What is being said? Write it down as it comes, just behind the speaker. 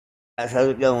Guys, how's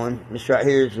it going? This right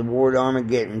here is the Ward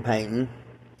Armageddon painting.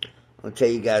 I'll tell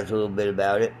you guys a little bit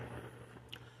about it.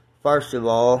 First of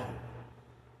all,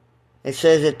 it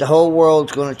says that the whole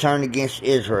world's going to turn against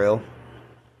Israel.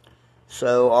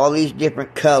 So all these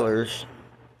different colors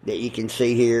that you can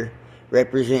see here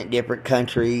represent different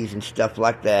countries and stuff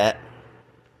like that.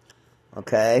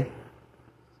 Okay.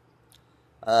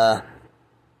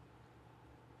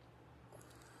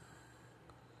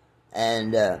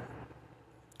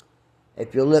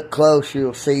 If you look close,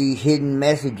 you'll see hidden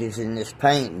messages in this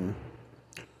painting.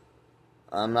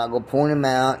 I'm not going to point them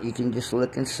out. You can just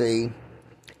look and see.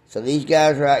 So these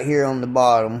guys right here on the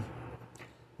bottom,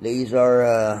 these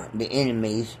are the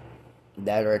enemies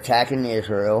that are attacking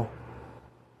Israel.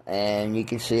 And you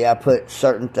can see I put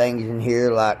certain things in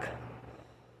here like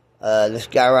this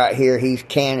guy right here, he's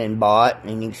cannon bot.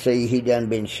 And you can see he done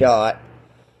been shot.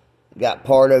 Got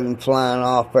part of him flying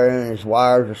off there and his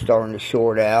wires are starting to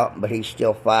short out, but he's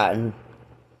still fighting.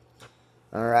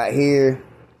 Alright, here,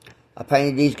 I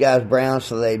painted these guys brown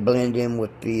so they blend in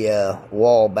with the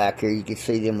wall back here. You can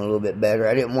see them a little bit better.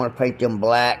 I didn't want to paint them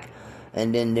black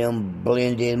and then them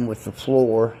blend in with the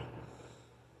floor.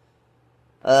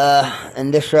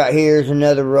 And this right here is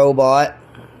another robot.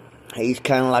 He's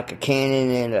kind of like a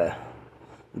cannon and a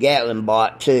Gatling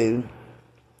bot too.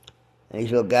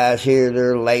 These little guys here,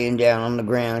 they're laying down on the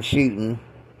ground shooting.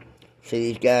 See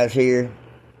these guys here?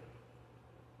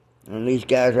 And these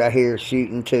guys right here are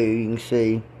shooting too, you can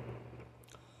see.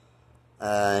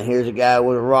 Here's a guy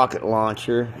with a rocket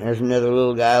launcher. There's another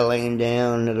little guy laying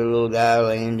down, another little guy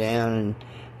laying down. And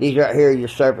these right here are your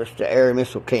surface-to-air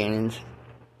missile cannons.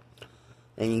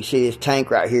 And you can see this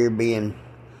tank right here being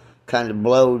kind of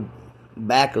blown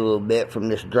back a little bit from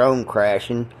this drone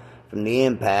crashing from the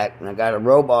impact. And I got a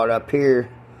robot up here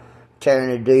tearing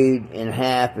a dude in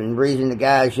half. And the reason the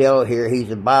guy's yellow here,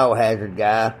 he's a biohazard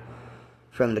guy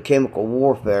from the chemical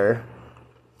warfare.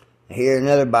 Here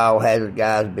another biohazard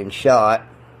guy's been shot.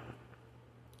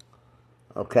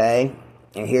 Okay,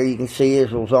 and here you can see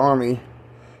Israel's army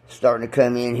starting to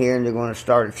come in here and they're going to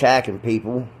start attacking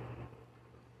people.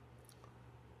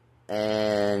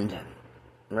 And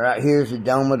right here's the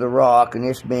Dome of the Rock, and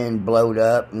it's been blowed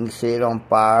up. You can see it on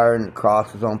fire, and the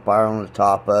cross is on fire on the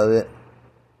top of it.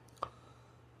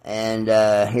 And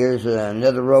here's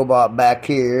another robot back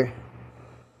here.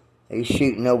 He's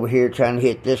shooting over here trying to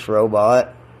hit this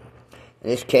robot.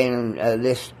 This cannon,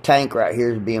 this tank right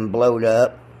here is being blowed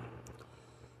up.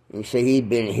 You see he's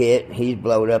been hit. He's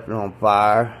blowed up and on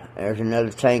fire. There's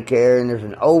another tank there, and there's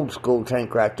an old school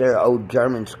tank right there, old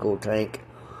German school tank.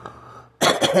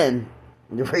 And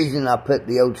the reason I put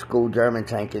the old school German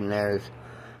tank in there is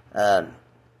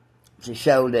to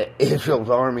show that Israel's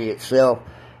army itself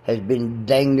has been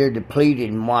dang near depleted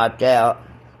and wiped out.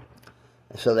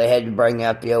 So they had to bring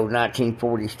out the old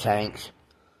 1940s tanks.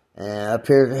 Up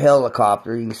here's a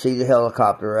helicopter. You can see the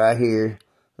helicopter right here.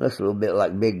 Looks a little bit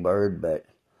like Big Bird,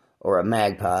 or a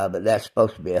magpie, but that's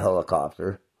supposed to be a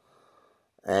helicopter.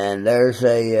 And there's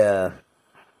a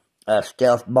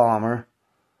stealth bomber.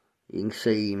 You can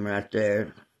see him right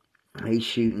there. He's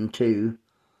shooting too.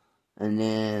 And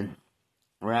then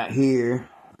right here,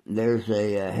 there's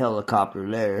a helicopter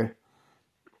there.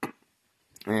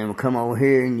 And we'll come over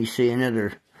here and you see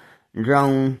another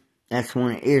drone. That's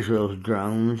one of Israel's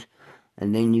drones.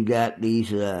 And then you got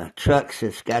these trucks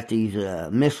that's got these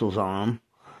missiles on them.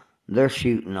 They're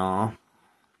shooting off.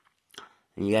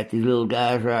 And you got these little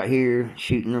guys right here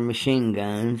shooting their machine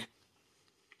guns.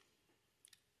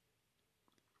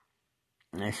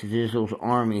 And this is Israel's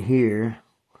army here.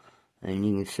 And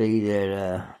you can see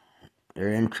that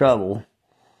they're in trouble,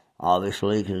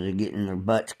 obviously, because they're getting their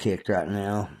butts kicked right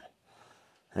now.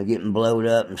 They're getting blowed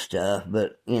up and stuff.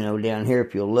 But, you know, down here,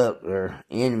 if you'll look, their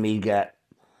enemy got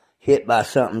hit by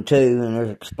something too. And there's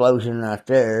an explosion right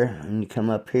there. And you come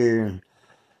up here and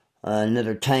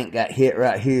another tank got hit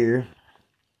right here.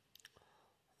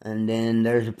 And then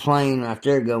there's a plane right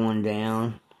there going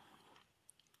down.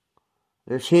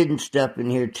 There's hidden stuff in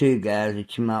here too, guys,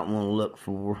 that you might want to look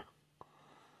for.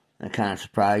 That kind of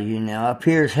surprise you. Now, up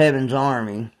here's Heaven's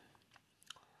army.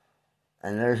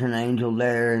 And there's an angel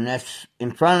there. And that's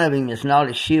in front of him. It's not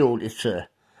a shield. It's a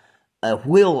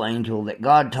wheel angel that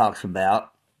God talks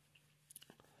about.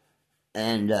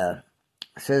 And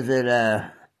says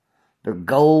that they're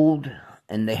gold.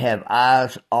 And they have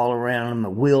eyes all around them. A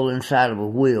wheel inside of a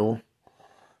wheel.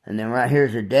 And then right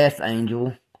here's a death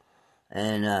angel.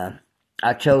 And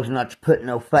I chose not to put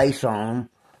no face on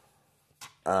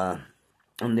them.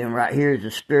 And then right here is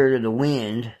the spirit of the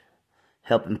wind,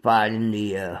 helping fight in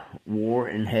the war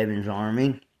in Heaven's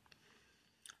army.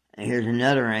 And here's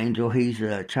another angel. He's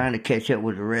trying to catch up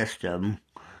with the rest of them.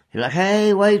 He's like,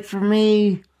 hey, wait for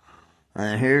me.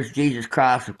 Here's Jesus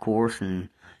Christ, of course, and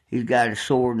he's got his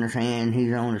sword in his hand.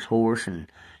 He's on his horse, and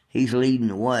he's leading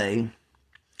the way.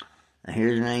 And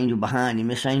here's an angel behind him.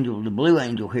 This angel, the blue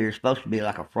angel here, is supposed to be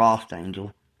like a frost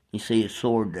angel. You see his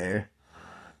sword there.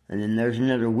 And then there's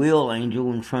another wheel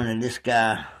angel in front of this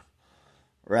guy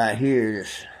right here,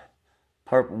 this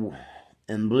purple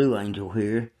and blue angel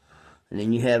here. And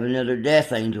then you have another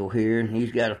death angel here, and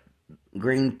he's got a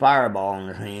green fireball in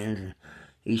his hands, and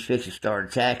he's fixing to start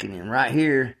attacking him. Right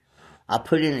here, I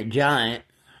put in a giant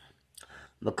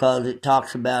because it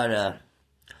talks about an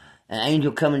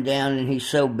angel coming down, and he's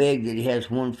so big that he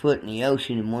has 1 foot in the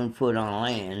ocean and 1 foot on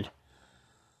land.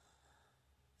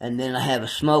 And then I have a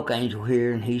smoke angel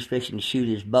here, and he's fixing to shoot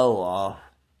his bow off.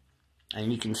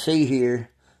 And you can see here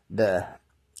the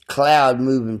cloud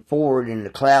moving forward, and the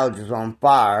clouds is on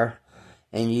fire.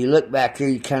 And you look back here,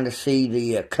 you kind of see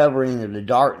the covering of the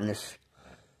darkness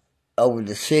over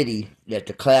the city that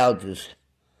the clouds is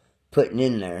putting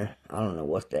in there. I don't know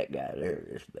what that guy there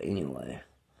is, but anyway.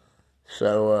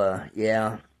 So,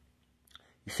 yeah.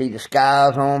 You see the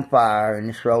sky's on fire, and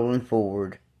it's rolling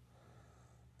forward.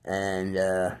 And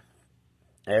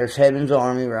there's Heaven's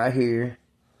Army right here,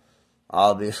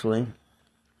 obviously.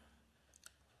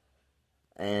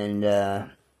 And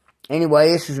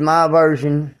anyway, this is my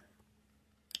version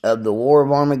of the War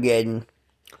of Armageddon.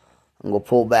 I'm going to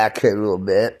pull back here a little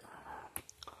bit.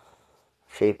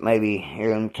 See if maybe,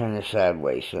 here, let me turn this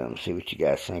sideways some, see what you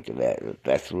guys think of that, if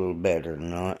that's a little better or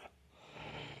not.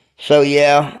 So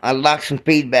yeah, I'd like some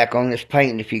feedback on this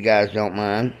painting if you guys don't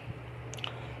mind.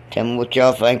 Tell me what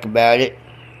y'all think about it.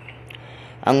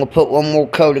 I'm going to put one more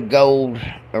coat of gold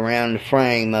around the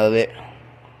frame of it.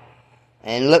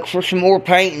 And look for some more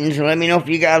paintings, and let me know if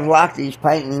you guys like these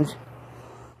paintings.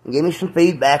 Give me some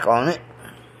feedback on it.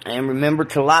 And remember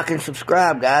to like and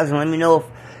subscribe, guys. And let me know if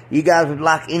you guys would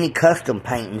like any custom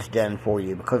paintings done for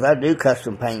you. Because I do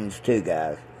custom paintings too,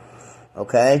 guys.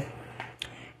 Okay?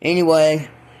 Anyway,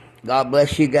 God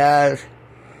bless you guys.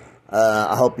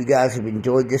 I hope you guys have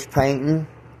enjoyed this painting.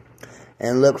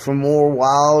 And look for more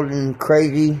wild and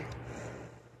crazy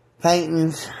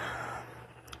paintings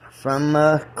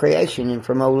from creation and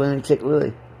from old Lunatic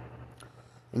Louie.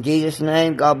 In Jesus'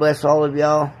 name, God bless all of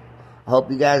y'all. I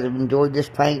hope you guys have enjoyed this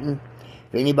painting.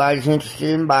 If anybody's interested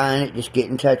in buying it, just get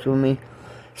in touch with me.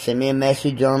 Send me a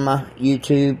message on my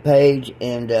YouTube page,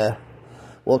 and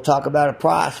we'll talk about a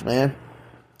price, man.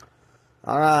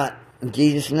 Alright. In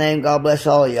Jesus' name, God bless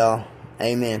all of y'all.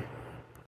 Amen.